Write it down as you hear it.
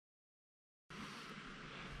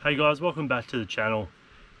Hey guys, welcome back to the channel.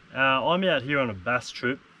 I'm out here on a bass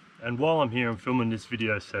trip, and while I'm here I'm filming this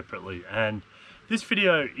video separately, and this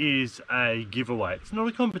video is a giveaway. It's not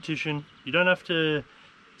a competition, you don't have to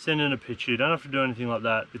send in a picture, you don't have to do anything like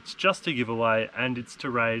that. It's just a giveaway, and it's to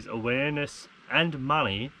raise awareness and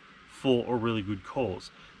money for a really good cause.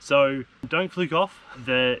 So don't click off.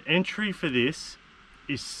 The entry for this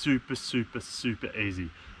is super easy.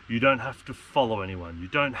 You don't have to follow anyone, you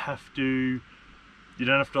don't have to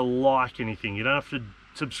like anything, you don't have to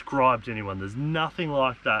subscribe to anyone. There's nothing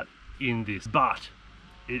like that in this, but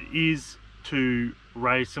it is to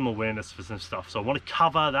raise some awareness for some stuff. So I want to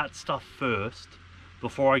cover that stuff first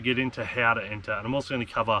before I get into how to enter, and I'm also going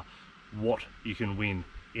to cover what you can win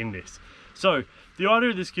in this. So the idea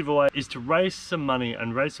of this giveaway is to raise some money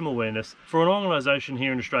and raise some awareness for an organisation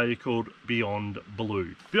here in Australia called Beyond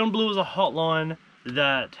Blue. Beyond Blue is a hotline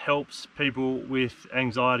that helps people with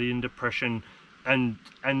anxiety and depression and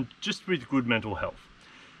just with good mental health.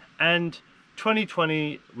 And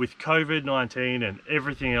 2020 with COVID-19 and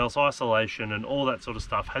everything else, isolation and all that sort of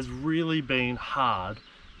stuff, has really been hard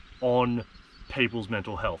on people's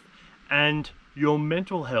mental health. And your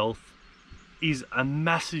mental health is a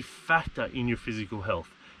massive factor in your physical health.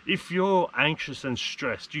 If you're anxious and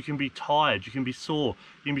stressed, you can be tired, you can be sore,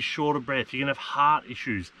 you can be short of breath, you can have heart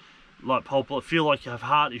issues, like feel like you have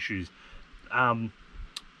heart issues.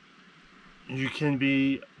 You can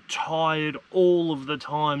be tired all of the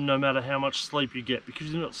time, no matter how much sleep you get,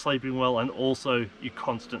 because you're not sleeping well, and also you're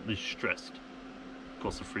constantly stressed. Of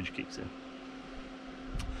course, the fridge kicks in.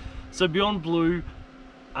 So Beyond Blue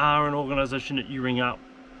are an organisation that you ring up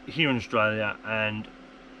here in Australia, and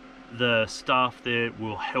the staff there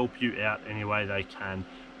will help you out any way they can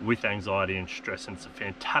with anxiety and stress. And it's a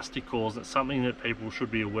fantastic cause. It's something that people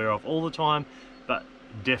should be aware of all the time, but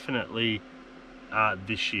definitely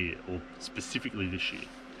this year, or specifically this year.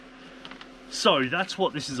 So that's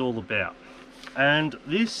what this is all about. And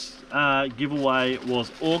this giveaway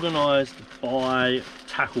was organised by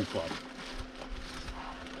Tackle Club.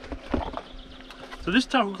 So this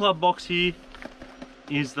Tackle Club box here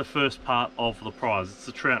is the first part of the prize. It's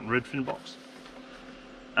the trout and redfin box.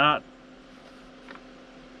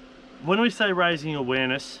 When we say raising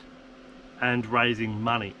awareness and raising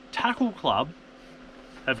money, Tackle Club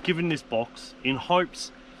have given this box in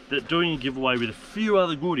hopes that doing a giveaway with a few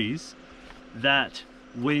other goodies, that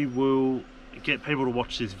we will get people to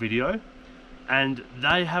watch this video. And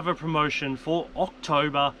they have a promotion for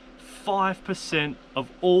October. 5%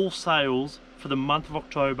 of all sales for the month of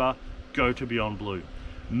October go to Beyond Blue.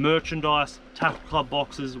 Merchandise, Tackle Club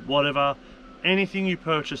boxes, whatever, anything you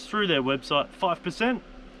purchase through their website, 5%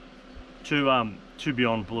 to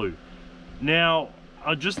Beyond Blue. Now,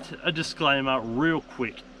 just a disclaimer real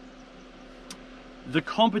quick. The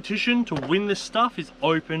competition to win this stuff is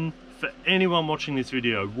open for anyone watching this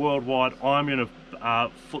video worldwide. I'm going to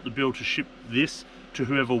foot the bill to ship this to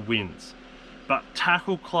whoever wins. But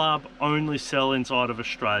Tackle Club only sell inside of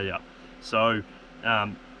Australia. So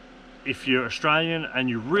if you're Australian and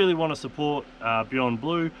you really want to support Beyond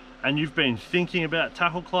Blue, and you've been thinking about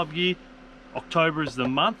Tackle Club gear, October is the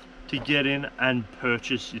month to get in and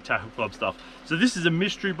purchase your Tackle Club stuff. So this is a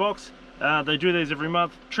mystery box. They do these every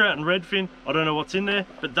month. Trout and redfin, I don't know what's in there,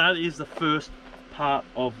 but that is the first part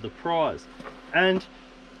of the prize. And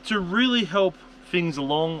to really help things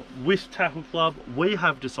along with Tackle Club, we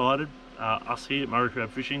have decided, us here at Murray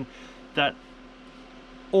Crabb Fishing, that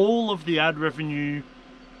all of the ad revenue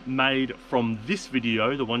made from this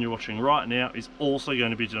video, the one you're watching right now, is also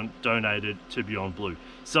going to be donated to Beyond Blue.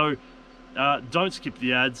 So don't skip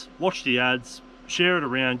the ads, watch the ads, share it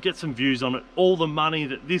around, get some views on it. All the money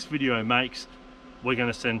that this video makes, we're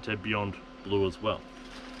going to send to Beyond Blue as well.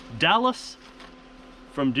 Dallas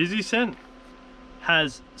from Dizzy Scent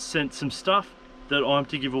has sent some stuff that I'm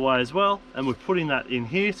to give away as well, and we're putting that in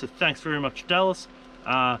here, so thanks very much, Dallas.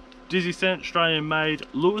 Dizzy Scent, Australian made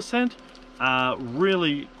lure scent,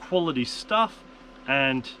 really quality stuff,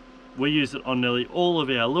 and we use it on nearly all of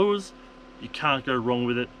our lures. You can't go wrong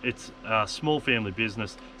with it. It's a small family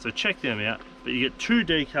business, so check them out. But you get 2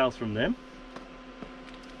 decals from them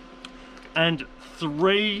and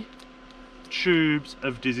 3 tubes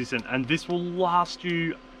of Dizzy Scent, and this will last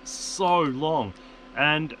you so long.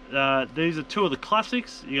 And these are 2 of the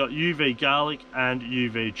classics. You got UV garlic and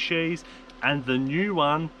UV cheese, and the new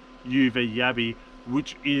one, UV yabby,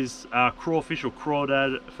 which is crawfish or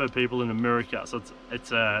crawdad for people in America. So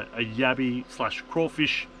it's a yabby /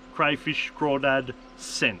 crawfish, crayfish, crawdad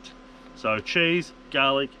scent. So cheese,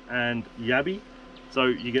 garlic and yabby. So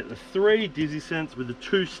you get the 3 Dizzy Scents with the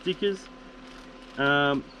 2 stickers.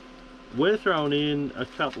 we're throwing in a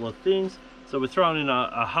couple of things. So we're throwing in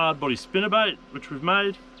a hard body spinnerbait, which we've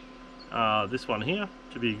made. This one here,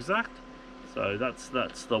 to be exact. So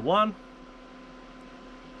that's the one.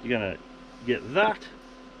 You're gonna get that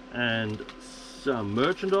and some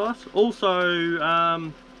merchandise.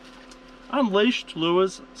 Also, Unleashed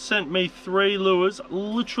Lures sent me 3 lures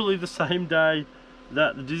literally the same day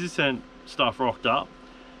that the Dizzy Scent stuff rocked up,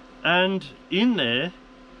 and in there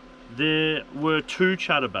were 2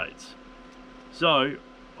 chatterbaits. So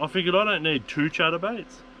I figured I don't need 2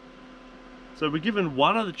 chatterbaits, so we're giving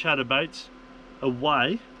one of the chatterbaits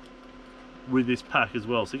away with this pack as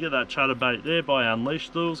well. So get that chatterbait there by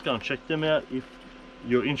Unleashed Lures. Go and check them out if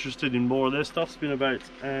you're interested in more of their stuff, spinnerbaits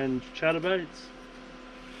and chatterbaits.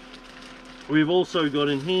 We've also got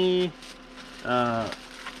in here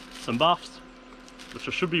some buffs, which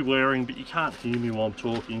I should be wearing, but you can't hear me while I'm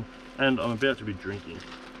talking, and I'm about to be drinking,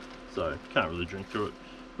 so can't really drink through it.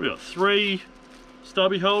 We've got 3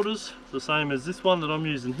 stubby holders, the same as this one that I'm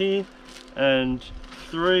using here, and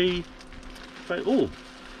 3, oh,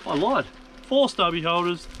 I lied, 4 stubby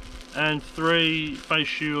holders and 3 face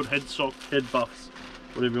shield, head sock, head buffs,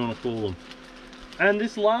 whatever you want to call them. And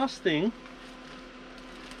this last thing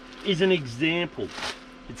is an example.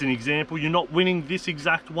 It's an example. You're not winning this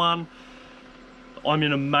exact one. I'm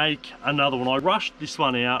going to make another one. I rushed this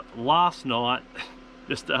one out last night,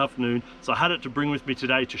 just afternoon, so I had it to bring with me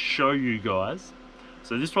today to show you guys.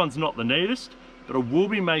 So this one's not the neatest, but I will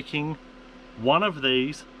be making one of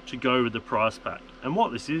these to go with the prize pack. And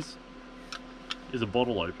what this is a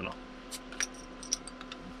bottle opener.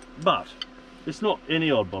 But it's not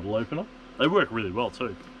any old bottle opener. They work really well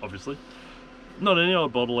too, obviously. Not any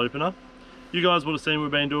old bottle opener. You guys would have seen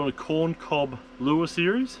we've been doing a corn cob lure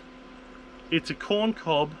series. It's a corn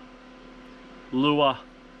cob lure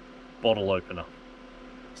bottle opener.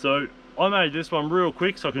 So I made this one real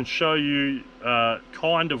quick so I can show you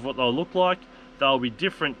kind of what they'll look like. They'll be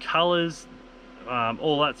different colors,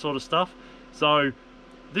 all that sort of stuff. So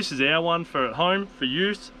this is our one for at home for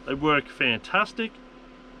use. They work fantastic.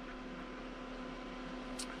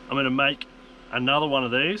 I'm going to make another one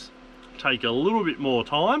of these. Take a little bit more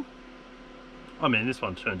time. I mean, this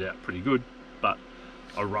one turned out pretty good, but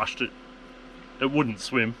I rushed it. It wouldn't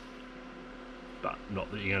swim, but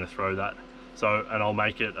not that you're going to throw that. So, and I'll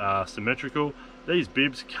make it symmetrical. These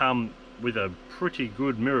bibs come with a pretty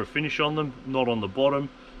good mirror finish on them, not on the bottom.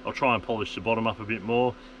 I'll try and polish the bottom up a bit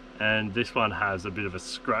more. And this one has a bit of a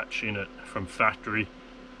scratch in it from factory,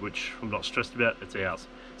 which I'm not stressed about, it's ours.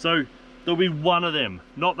 So there'll be one of them,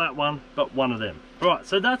 not that one, but one of them. Right,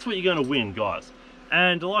 so that's what you're going to win, guys.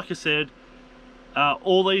 And like I said,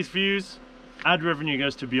 all these views, ad revenue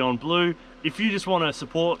goes to Beyond Blue. If you just want to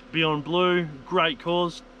support Beyond Blue, great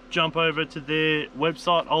cause, jump over to their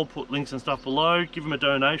website. I'll put links and stuff below, give them a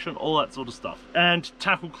donation, all that sort of stuff. And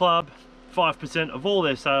Tackle Club, 5% of all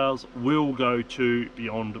their sales will go to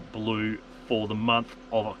Beyond Blue for the month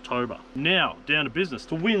of October. Now, down to business.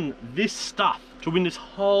 To win this stuff, to win this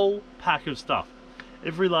whole pack of stuff,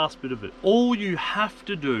 every last bit of it, all you have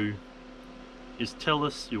to do is tell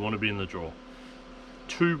us you want to be in the draw.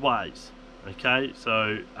 2 ways, okay?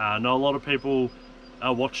 So I know a lot of people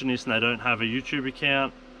are watching this and they don't have a YouTube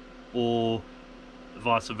account, or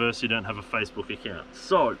vice versa, you don't have a Facebook account.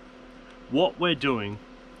 So what we're doing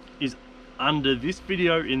is, under this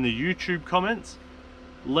video in the YouTube comments,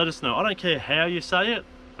 let us know. I don't care how you say it,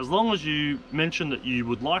 as long as you mention that you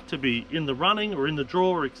would like to be in the running or in the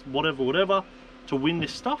draw or whatever to win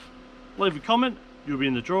this stuff. Leave a comment, you'll be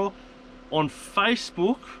in the draw. On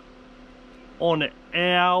Facebook, on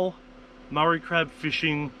our Murray Crab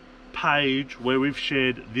Fishing page where we've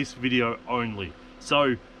shared this video only.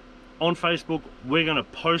 So on Facebook, we're going to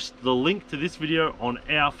post the link to this video on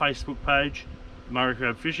our Facebook page, Murray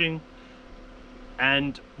Crab Fishing.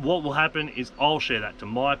 And what will happen is I'll share that to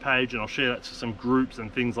my page and I'll share that to some groups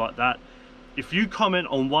and things like that. If you comment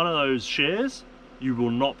on one of those shares, you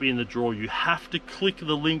will not be in the draw. You have to click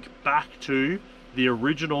the link back to the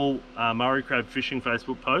original Murray Crab Fishing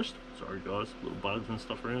Facebook post. Sorry guys, little bugs and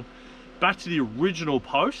stuff around. Back to the original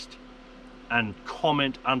post and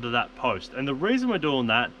comment under that post. And the reason we're doing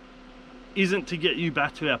that isn't to get you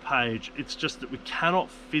back to our page. It's just that we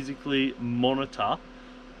cannot physically monitor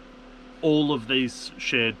all of these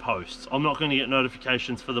shared posts. I'm not going to get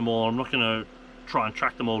notifications for them all. I'm not going to try and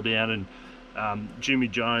track them all down, and Jimmy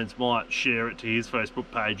Jones might share it to his Facebook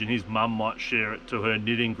page and his mum might share it to her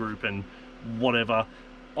knitting group and whatever.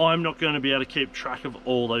 I'm not going to be able to keep track of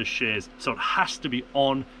all those shares, so it has to be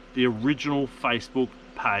on the original Facebook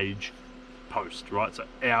page post, right? So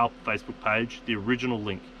our Facebook page, the original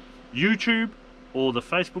link. YouTube or the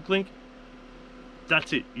Facebook link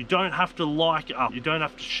That's it. You don't have to like up, you don't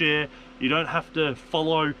have to share, you don't have to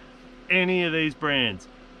follow any of these brands.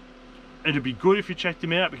 It'd be good if you checked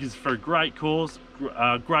them out because it's for a great cause,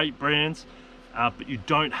 great brands, but you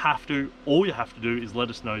don't have to. All you have to do is let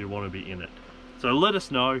us know you want to be in it. So let us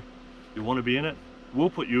know you want to be in it. We'll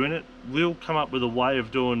put you in it. We'll come up with a way of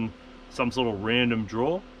doing some sort of random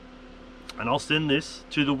draw, and I'll send this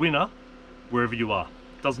to the winner wherever you are.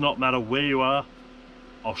 Does not matter where you are,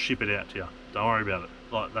 I'll ship it out to you. Don't worry about it.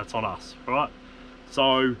 Like, that's on us, right?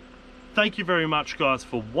 So thank you very much, guys,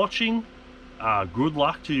 for watching. Good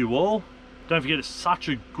luck to you all. Don't forget, it's such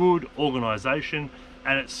a good organization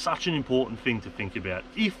and it's such an important thing to think about.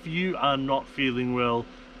 If you are not feeling well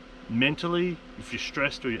mentally, if you're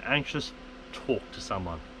stressed or you're anxious, talk to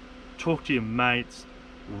someone. Talk to your mates,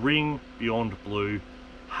 ring Beyond Blue,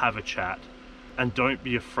 have a chat, and don't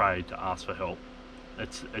be afraid to ask for help.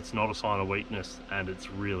 It's not a sign of weakness, and it's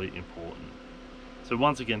really important. So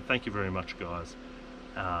once again, thank you very much, guys.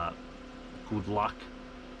 Good luck,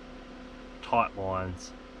 tight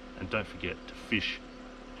lines, and don't forget to fish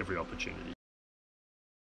every opportunity.